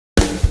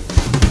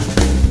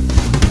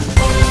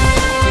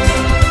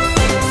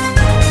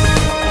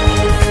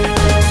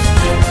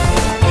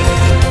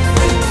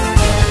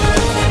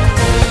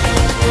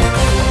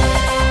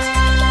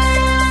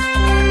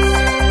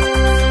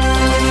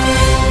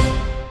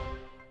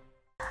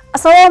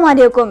Assalomu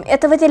alaykum.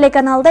 ETV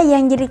telekanalida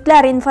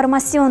yangiliklar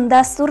informatsion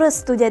dasturi,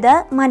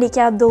 studiyada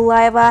Malika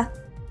Abdullayeva.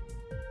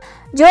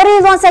 Joriy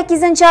yil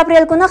 18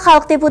 aprel kuni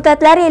Xalq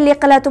deputatlari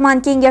Ellikqal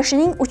tuman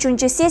kengashining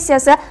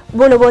 3-sessiyasi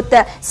bo'lib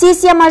o'tdi.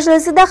 Sessiya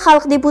majlisida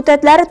Xalq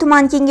deputatlari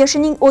tuman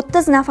kengashining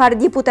 30 nafar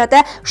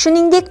deputati,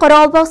 shuningdek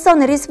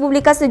Qoraqalpog'iston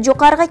Respublikasi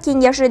Jo'qarg'i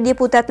kengashi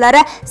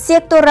deputatlari,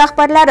 sektor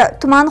rahbarlari,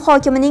 tuman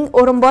hokimining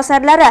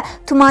o'rinbosarlari,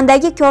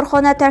 tumandagi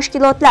korxona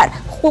tashkilotlar,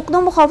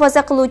 huquqni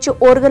muhofaza qiluvchi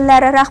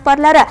organlari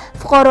rahbarlari,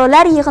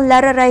 fuqarolar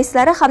yig'inlari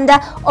raislari hamda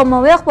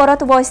ommaviy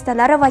axborot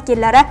vositalari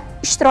vakillari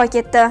ishtirok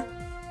etdi.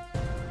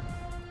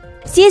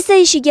 Sessiya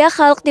ishiga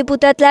Xalq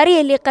deputatlari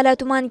Ellikqal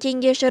tuman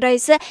kengashi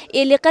raisi,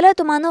 Ellikqal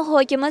tumani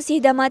hokimi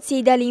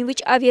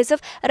Sessiyasi Avezov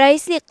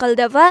raislik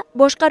qildi va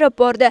boshqarib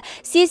bordi.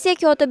 Sessiya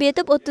kotib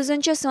etib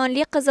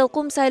 30-sonli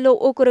Qizilqum saylov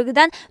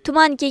okrugidan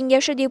tuman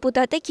kengashi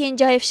deputati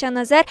Kenjayev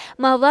Shanazar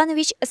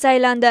Mavlanovich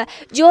saylandi.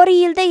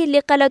 Joriy yilda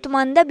Ellikqal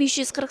tumanida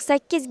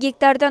 548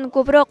 gektardan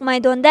ko'proq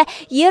maydonda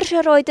yer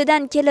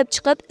sharoitidan kelib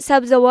chiqib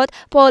sabzavot,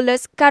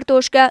 poliz,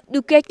 kartoshka,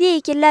 dukkakli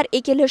ekinlar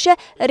ekilishi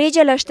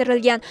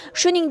rejalashtirilgan.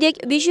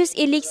 Shuningdek, 558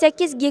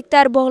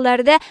 gektar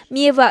bog'larda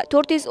meva,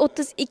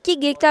 432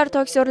 gektar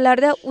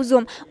toksorlarda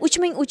uzum,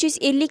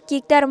 3350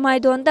 gektar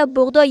maydonda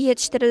bug'doy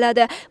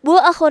yetishtiriladi. Bu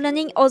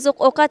aholining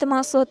oziq-ovqat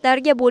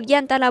mahsulotlariga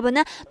bo'lgan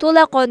talabini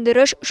to'la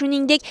qondirish,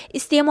 shuningdek,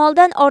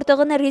 iste'moldan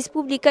ortig'ini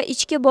respublika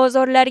ichki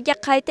bozorlariga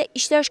qayta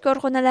ishlash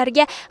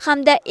korxonalariga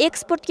hamda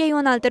eksportga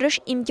yo'naltirish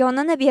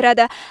imkonini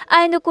beradi.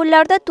 Ayni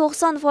kunlarda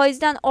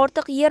 90% dan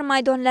ortiq yer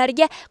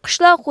maydonlariga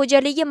qishloq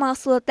xo'jaligi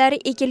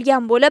mahsulotlari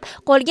ekilgan bo'lib,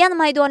 qolgan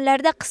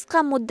maydonlarda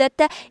qisqa muddatda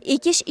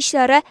ekish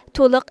ishlari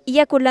to'liq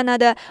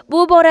yakunlanadi.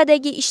 Bu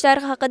boradagi ishlar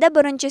haqida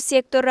birinchi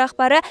sektor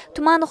rahbari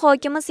tuman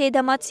hokimi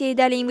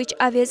Sessiyasi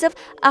Avezov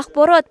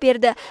axborot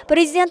berdi.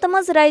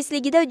 Prezidentimiz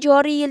raisligida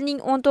joriy yilning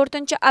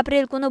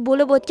 14-aprel kuni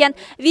bo'lib o'tgan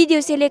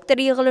video selektor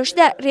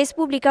yig'ilishida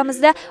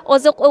respublikamizda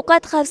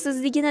oziq-ovqat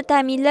xavfsizligini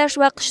ta'minlash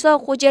va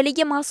qishloq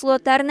xo'jaligi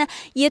mahsulotlarini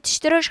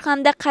yetishtirish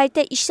hamda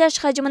qayta ishlash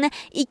hajmini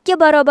 2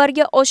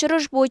 barobarga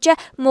oshirish bo'yicha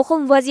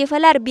muhim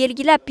vazifalar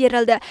belgilab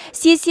berildi.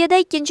 Sessiyada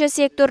ikkinchi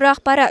sektor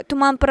rahbari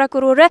tuman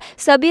prokurori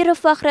Sabirov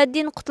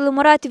Faxriddin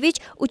Qutulmuratovich,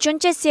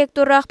 uchinchi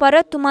sektor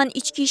rahbari tuman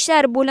ichki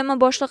ishlar bo'limi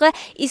boshlig'i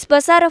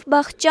Isbasarov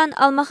Baxtjon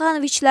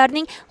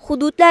Almaxanovichlarning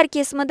hududlar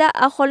kesimida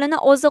aholini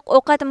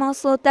oziq-ovqat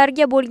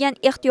mahsulotlariga bo'lgan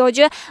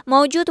ehtiyoji,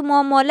 mavjud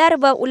muammolar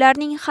va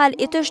ularning hal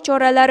etish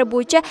choralari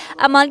bo'yicha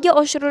amalga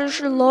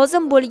oshirilishi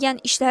lozim bo'lgan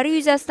ishlari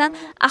yuzasidan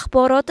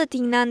axboroti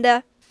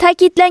tinglandi.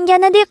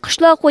 Ta'kidlanganidek,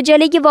 qishloq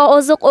xo'jaligi va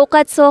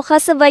oziq-ovqat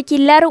sohasi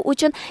vakillari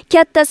uchun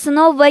katta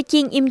sinov va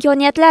keng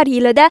imkoniyatlar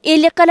yilida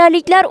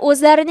ellikqalliklar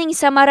o'zlarining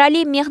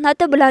samarali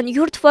mehnati bilan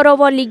yurt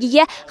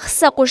farovonligiga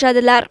hissa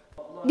qo'shadilar.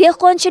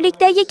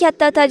 Dehqonchilikdagi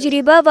katta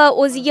tajriba va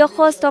o'ziga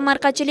xos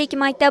tomorqachilik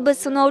maktabi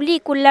sinovli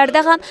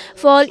kunlarda ham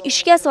faol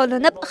ishga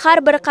solinib, har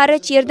bir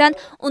qarich yerdan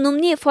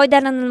unumli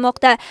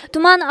foydalanilmoqda.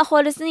 Tuman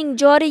aholisining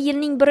joriy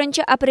yilning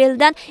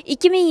 1-apreldan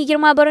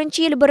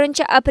 2021 yil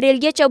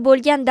 1-aprelgacha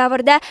bo'lgan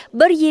davrda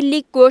 1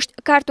 yillik go'sht,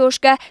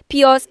 kartoshka,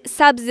 piyoz,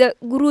 sabzi,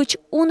 guruch,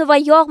 un va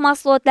yog'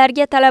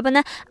 mahsulotlariga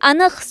talabini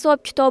aniq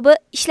hisob-kitobi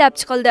ishlab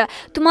chiqildi.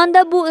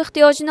 Tumanda bu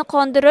ehtiyojni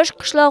qondirish,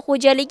 qishloq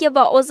xo'jaligi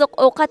va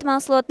oziq-ovqat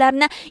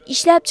mahsulotlarini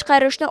ishlab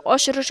chiqarishni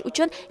oshirish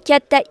uchun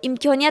katta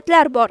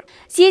imkoniyatlar bor.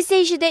 Sessiya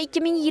ishida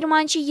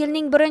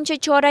 2020-yilning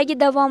 1-choragi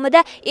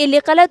davomida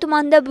Ellikqal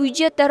tumanida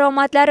byudjet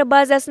daromadlari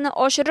bazasini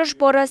oshirish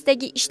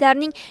borasidagi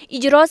ishlarning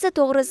ijrosi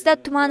to'g'risida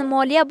tuman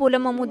moliya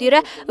bo'limi mudiri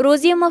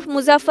Ro'zimov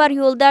Muzaffar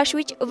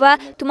Yo'ldashevich va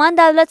tuman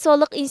davlat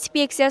soliq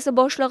inspeksiyasi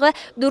boshlig'i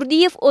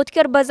Durdiyev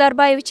O'tkir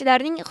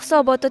Bazarbayevichlarning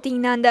hisoboti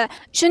tinglandi.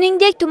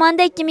 Shuningdek,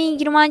 tumanda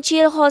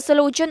 2020-yil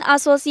hosili uchun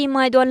asosiy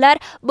maydonlar,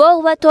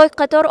 bog' va toy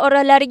qator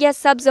oralariga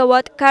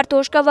sabzavot,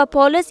 kartoshka va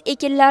poliz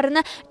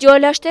ekinlarini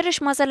joylashtirish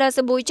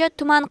masalasi bo'yicha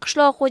tuman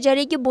qishloq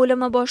xo'jaligi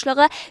bo'limi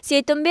boshlig'i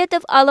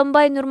Seytumbetov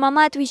Alimbay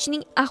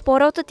Nurmamatovichning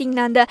axboroti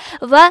tinglandi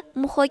va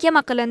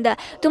muhokama qilindi.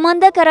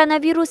 Tumanda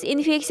koronavirus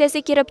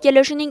infeksiyasi kirib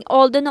kelishining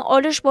oldini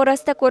olish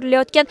borasida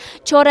ko'rilayotgan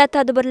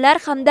chora-tadbirlar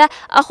hamda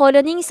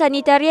aholining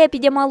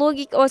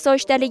sanitariya-epidemiologik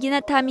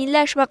osoyishtaligini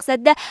ta'minlash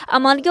maqsadida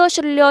amalga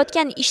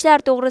oshirilayotgan ishlar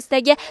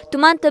to'g'risidagi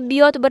tuman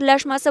tibbiyot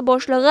birlashmasi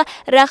boshlig'i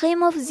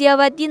Rahimov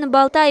Ziyavaddin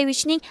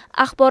Baltayevichning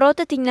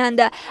axboroti tinglandi.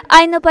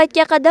 Ayni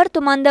paytga qadar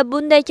tumanda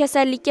bunday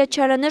kasallikka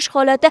chalinish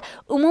holati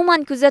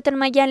umuman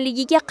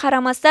kuzatilmaganligiga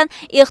qaramasdan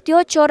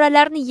ehtiyot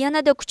choralarini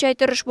yanada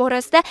kuchaytirish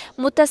borasida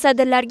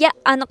mutasaddilarga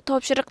aniq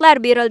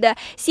topshiriqlar berildi.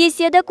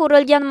 Sessiyada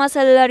ko'rilgan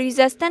masalalar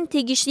yuzasidan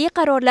tegishli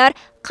qarorlar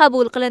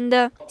qabul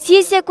qilindi.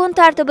 Sessiya kun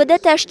tartibida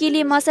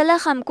tashkiliy masala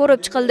ham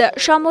ko'rib chiqildi.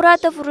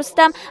 Shamuratov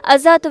Rustam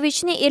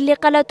Azatovichni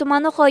Ellikqal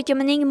tumani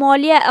hokimining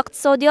moliya,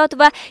 iqtisodiyot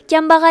va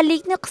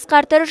kambag'allikni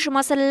qisqartirish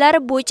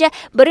masalalari bo'yicha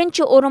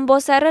birinchi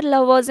o'rinbosari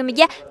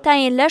lavozimiga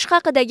tayinlash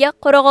haqidagi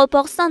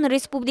Qoraqalpog'iston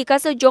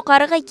Respublikasi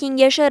Jo'qarg'i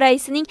kengashi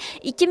raisining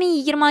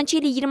 2020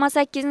 yil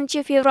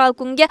 28 fevral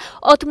kungi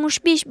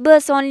 65B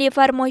sonli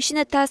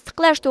farmoyishini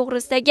tasdiqlash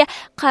to'g'risidagi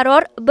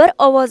qaror bir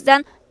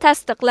ovozdan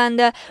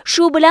tasdiqlandi.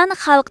 Shu bilan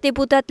Xalq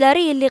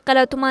deputatlari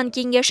Ellikqal tuman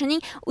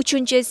kengashining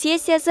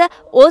 3-sessiyasi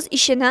o'z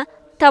ishini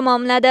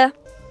tamomladi.